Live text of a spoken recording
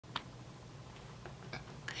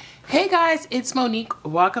Hey guys, it's Monique.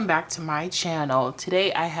 Welcome back to my channel.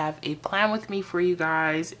 Today I have a plan with me for you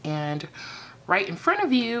guys, and right in front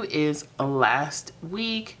of you is last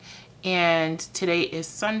week, and today is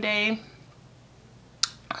Sunday.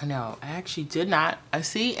 I know, I actually did not.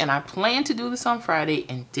 And I planned to do this on Friday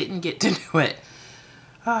and didn't get to do it.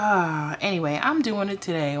 Anyway, I'm doing it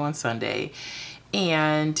today on Sunday.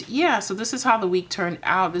 And yeah, so this is how the week turned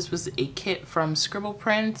out. This was a kit from Scribble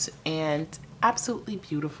Prints and absolutely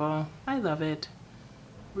beautiful. I love it.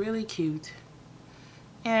 Really cute.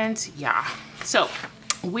 And yeah, so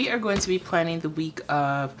we are going to be planning the week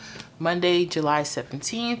of Monday, July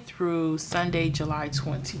 17th through Sunday, July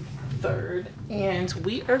 23rd. And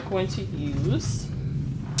we are going to use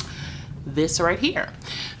this right here.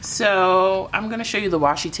 So I'm going to show you the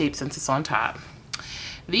washi tape since it's on top.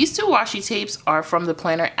 These two washi tapes are from the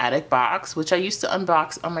Planner Attic box, which I used to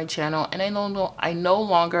unbox on my channel, and I no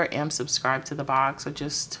longer am subscribed to the box. I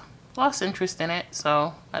just lost interest in it,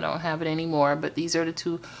 so I don't have it anymore. But these are the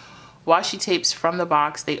two washi tapes from the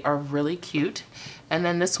box. They are really cute. And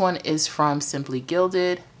then this one is from Simply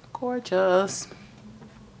Gilded. Gorgeous.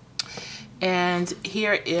 And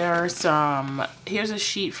here's a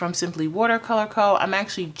sheet from Simply Watercolor Co. I'm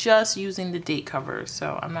actually just using the date cover,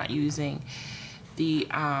 so I'm not using the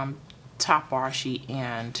top washi.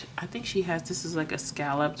 And I think she has, this is like a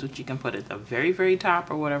scallops, which you can put at the very, very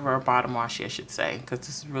top or whatever, or bottom washi I should say, because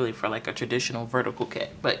this is really for like a traditional vertical kit.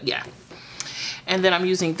 But yeah. And then I'm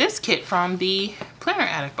using this kit from the Planner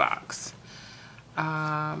Attic box.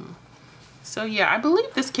 So yeah, I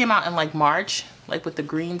believe this came out in like March, like with the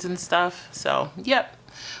greens and stuff. So yep,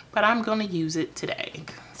 but I'm gonna use it today.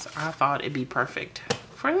 So I thought it'd be perfect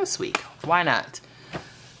for this week. Why not?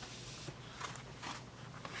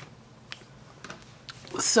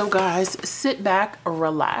 So guys, sit back,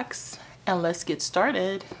 relax, and let's get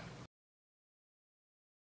started.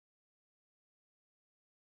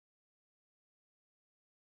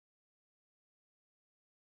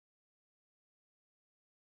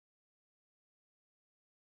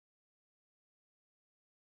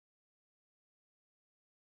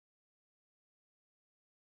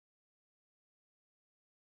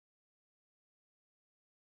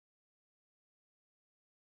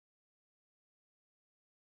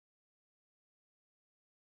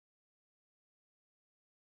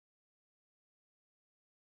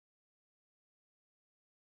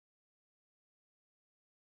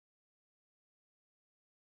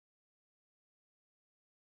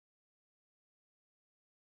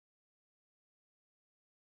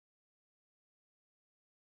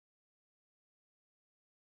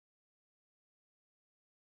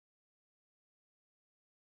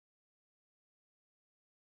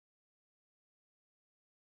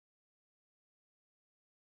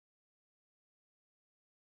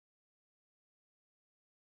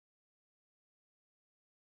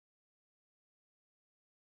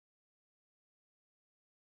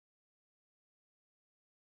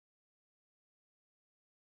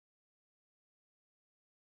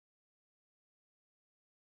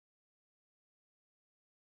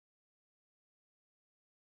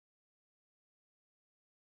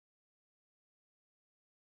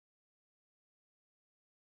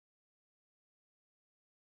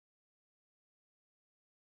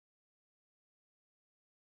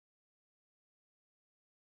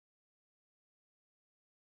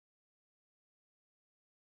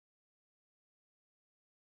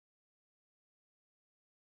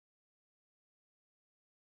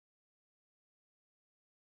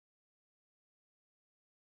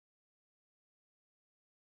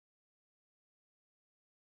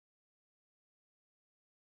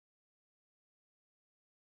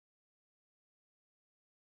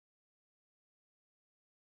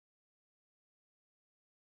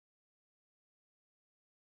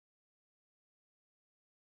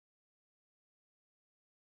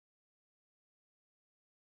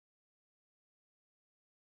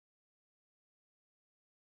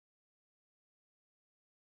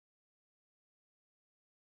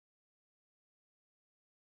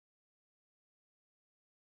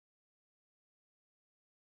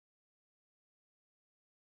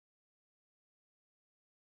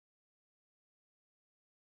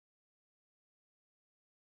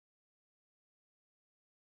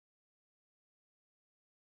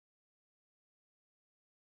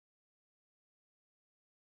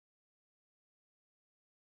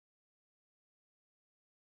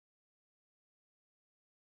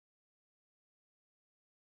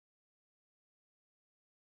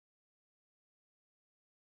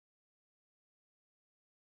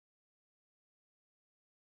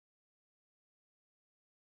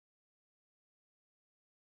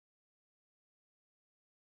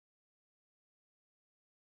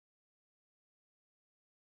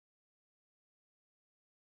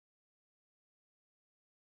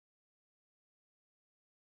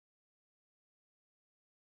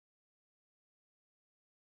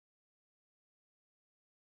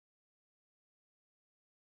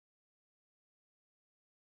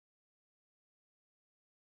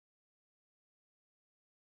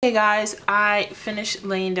 Hey guys, I finished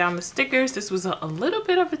laying down the stickers. This was a little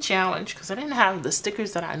bit of a challenge because I didn't have the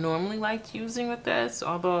stickers that I normally liked using with this,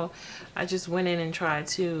 although I just went in and tried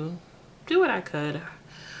to do what I could.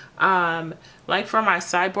 Like for my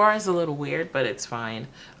sidebar is a little weird, but it's fine.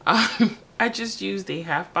 I just used a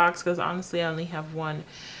half box because honestly I only have one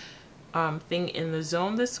thing in the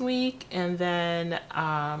zone this week, and then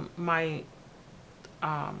my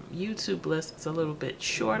YouTube list is a little bit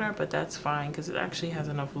shorter, but that's fine because it actually has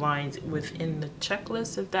enough lines within the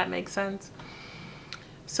checklist, if that makes sense.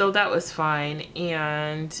 So that was fine.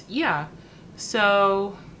 And yeah,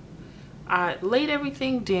 so I laid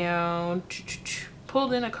everything down,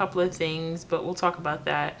 pulled in a couple of things, but we'll talk about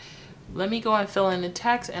that. Let me go and fill in the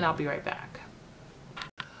text and I'll be right back.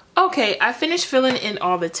 Okay, I finished filling in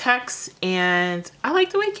all the text and I like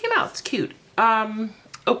the way it came out. It's cute.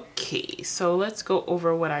 Okay, so let's go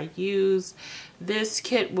over what I use. This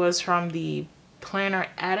kit was from the Planner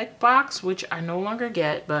Attic box, which I no longer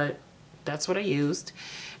get, but that's what I used.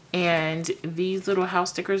 And these little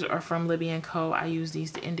house stickers are from Libby & Co. I use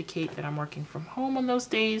these to indicate that I'm working from home on those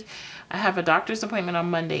days. I have a doctor's appointment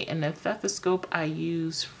on Monday, and the stethoscope I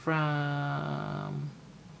use from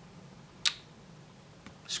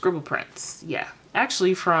Scribble Prints. Yeah,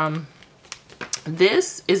 actually from...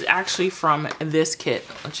 This is actually from this kit,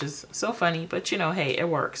 which is so funny, but you know, hey, it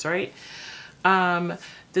works, right?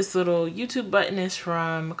 This little YouTube button is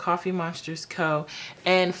from Coffee Monsters Co.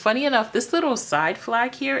 And funny enough, this little side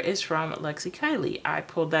flag here is from Lexi Kylie. I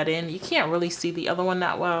pulled that in. You can't really see the other one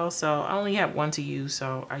that well, so I only have one to use,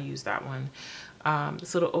 so I use that one.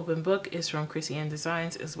 This little open book is from Chrissy Ann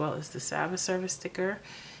Designs, as well as the Sabbath Service sticker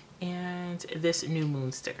and this New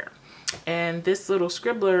Moon sticker. And this little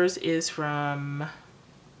Scribblers is from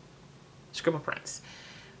Scribble Prints.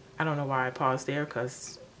 I don't know why I paused there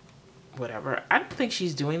because whatever. I don't think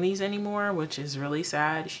she's doing these anymore, which is really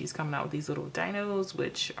sad. She's coming out with these little dinos,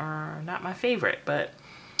 which are not my favorite, but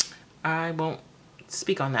I won't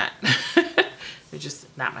speak on that. They're just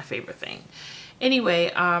not my favorite thing.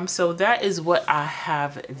 Anyway, so that is what I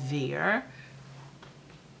have there.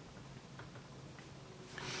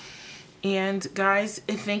 And guys,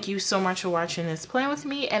 thank you so much for watching this plan with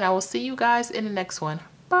me, and I will see you guys in the next one.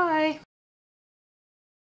 Bye.